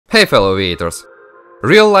Hey fellow aviators!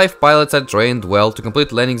 Real-life pilots are trained well to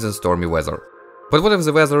complete landings in stormy weather. But what if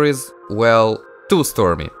the weather is, well, too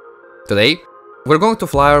stormy? Today, we're going to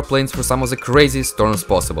fly our planes through some of the craziest storms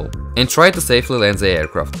possible and try to safely land the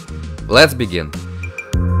aircraft. Let's begin!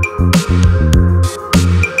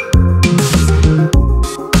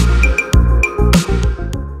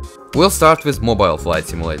 We'll start with mobile flight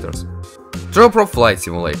simulators. Turboprop Flight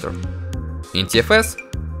Simulator. In TFS,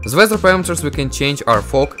 the weather parameters we can change are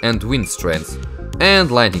fog and wind strength, and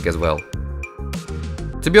lightning as well.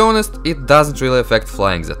 To be honest, it doesn't really affect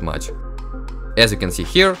flying that much. As you can see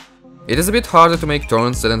here, it is a bit harder to make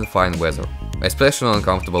turns than in the fine weather, especially on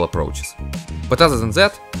uncomfortable approaches. But other than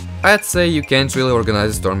that, I'd say you can't really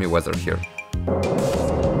organize stormy weather here.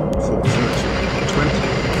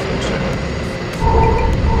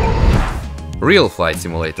 Real Flight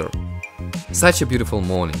Simulator. Such a beautiful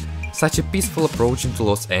morning, such a peaceful approach into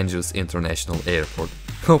Los Angeles International Airport.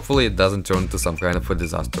 Hopefully it doesn't turn into some kind of a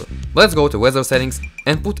disaster. Let's go to weather settings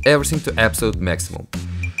and put everything to absolute maximum.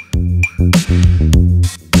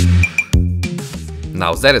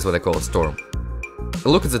 Now that is what I call a storm.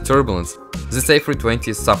 Look at the turbulence, this A320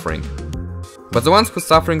 is suffering. But the one who's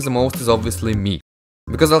suffering the most is obviously me,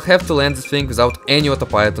 because I'll have to land this thing without any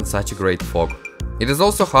autopilot in such a great fog. It is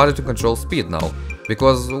also harder to control speed now,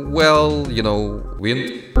 because, well, you know,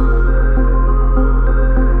 wind.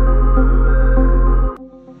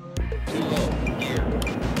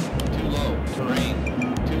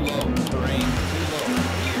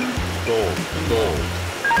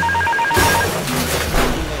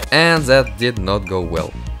 And that did not go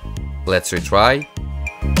well. Let's retry.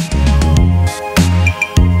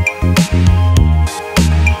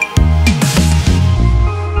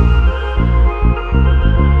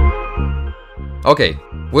 Okay,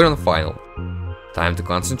 we're on final. Time to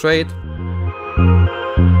concentrate.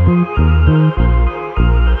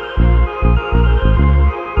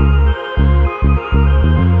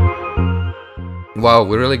 Wow,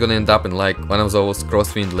 we're really gonna end up in like one of those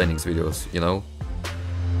crosswind landings videos, you know?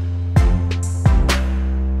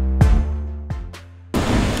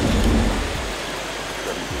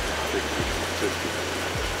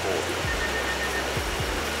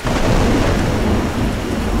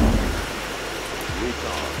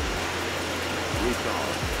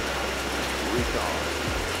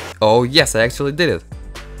 Oh yes, I actually did it!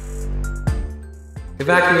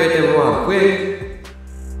 Evacuate everyone, quick!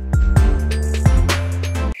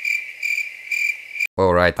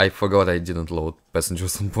 Alright, I forgot I didn't load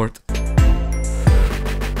passengers on board.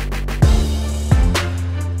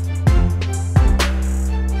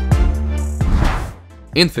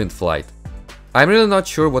 Infinite flight. I'm really not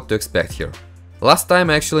sure what to expect here. Last time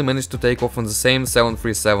I actually managed to take off on the same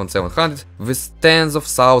 737-700 with tens of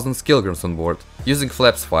thousands kilograms on board, using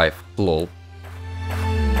flaps 5, lol.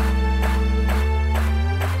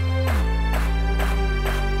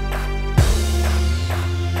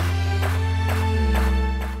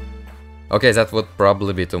 Okay, that would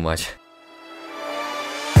probably be too much.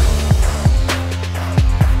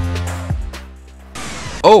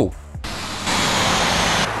 Oh!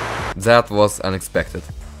 That was unexpected.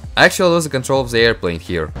 I actually lose the control of the airplane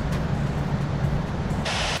here.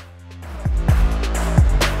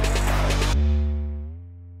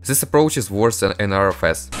 This approach is worse than an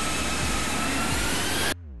RFS.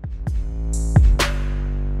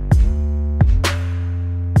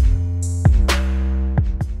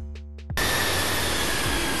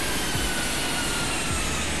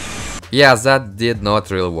 Yeah, that did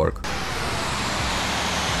not really work.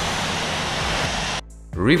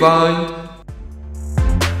 Rewind.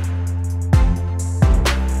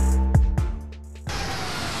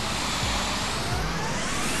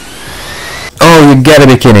 Oh, you gotta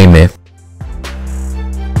be kidding me.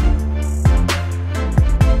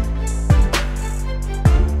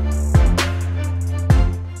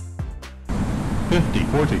 $50,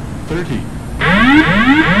 $40, $30,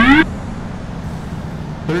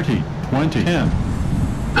 $30, $20, $10.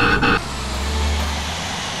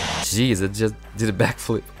 Jeez, it just did a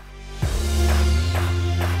backflip.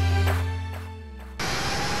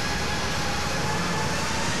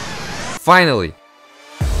 Finally!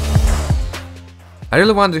 I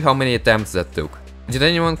really wonder how many attempts that took. Did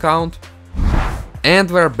anyone count? And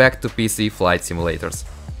we're back to PC flight simulators.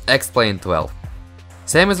 X-Plane 12.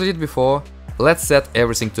 Same as we did before, let's set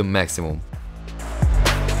everything to maximum.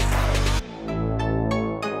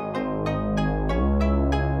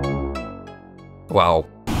 Wow.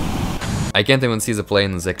 I can't even see the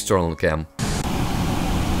plane in the external cam.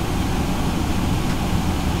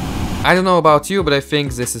 I don't know about you, but I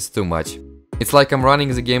think this is too much. It's like I'm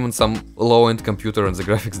running the game on some low-end computer and the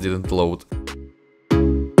graphics didn't load.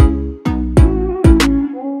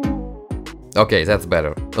 Okay, that's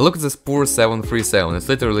better. Look at this poor 737, it's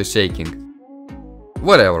literally shaking.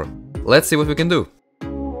 Whatever, let's see what we can do.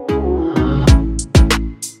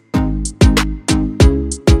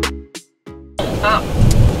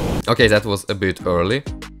 Okay, that was a bit early.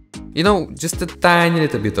 You know, just a tiny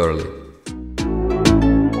little bit early.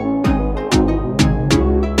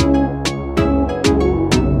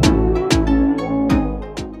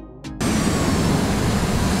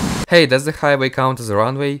 Hey, does the highway count as a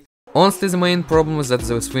runway? Honestly, the main problem is that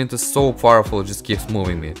the wind is so powerful it just keeps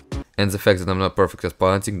moving me. And the fact that I'm not perfect at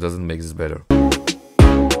piloting doesn't make this better.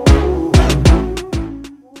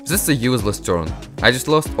 This is a useless turn. I just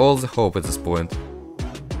lost all the hope at this point.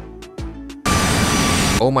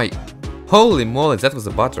 Oh my... Holy moly, that was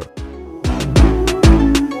a butter.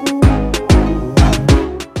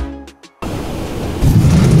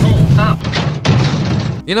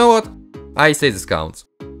 You know what? I say this counts.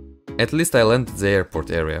 At least I landed the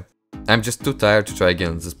airport area. I'm just too tired to try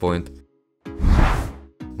again at this point.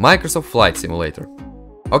 Microsoft Flight Simulator.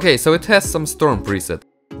 Okay, so it has some storm preset,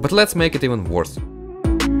 but let's make it even worse.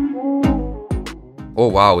 Oh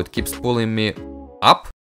wow, it keeps pulling me up?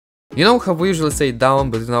 You know how we usually say down,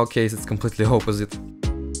 but in our case it's completely opposite.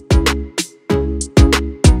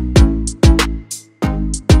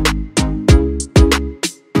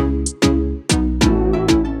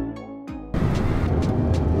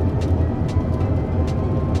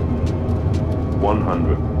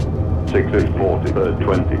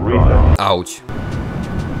 Ouch.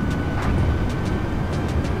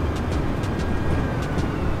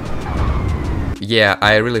 Yeah,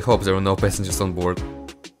 I really hope there are no passengers on board.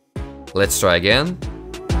 Let's try again.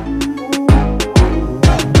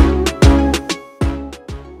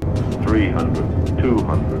 300,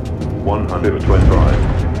 200,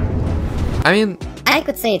 125. I mean... I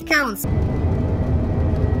could say it counts.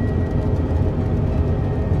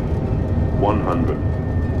 100.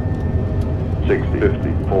 60,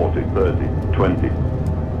 50, 40, 30, 20.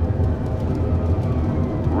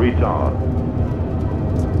 Retard.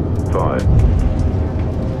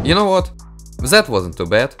 5. You know what? That wasn't too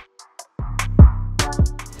bad.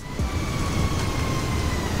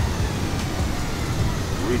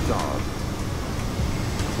 Retard.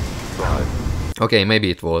 5. Okay,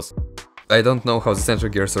 maybe it was. I don't know how the center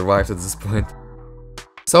gear survived at this point.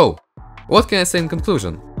 So, what can I say in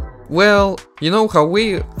conclusion? Well, you know how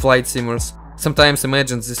we, flight simmers, sometimes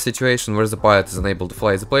imagine this situation where the pilot is unable to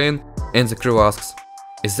fly the plane and the crew asks,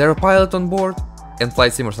 "Is there a pilot on board?" And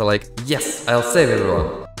flight simmers are like, "Yes, I'll save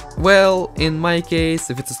everyone." Well, in my case,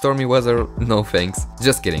 if it's a stormy weather, no thanks,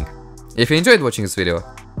 just kidding. If you enjoyed watching this video,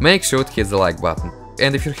 make sure to hit the like button,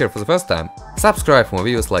 and if you're here for the first time, subscribe for more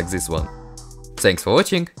videos like this one. Thanks for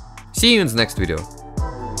watching, see you in the next video.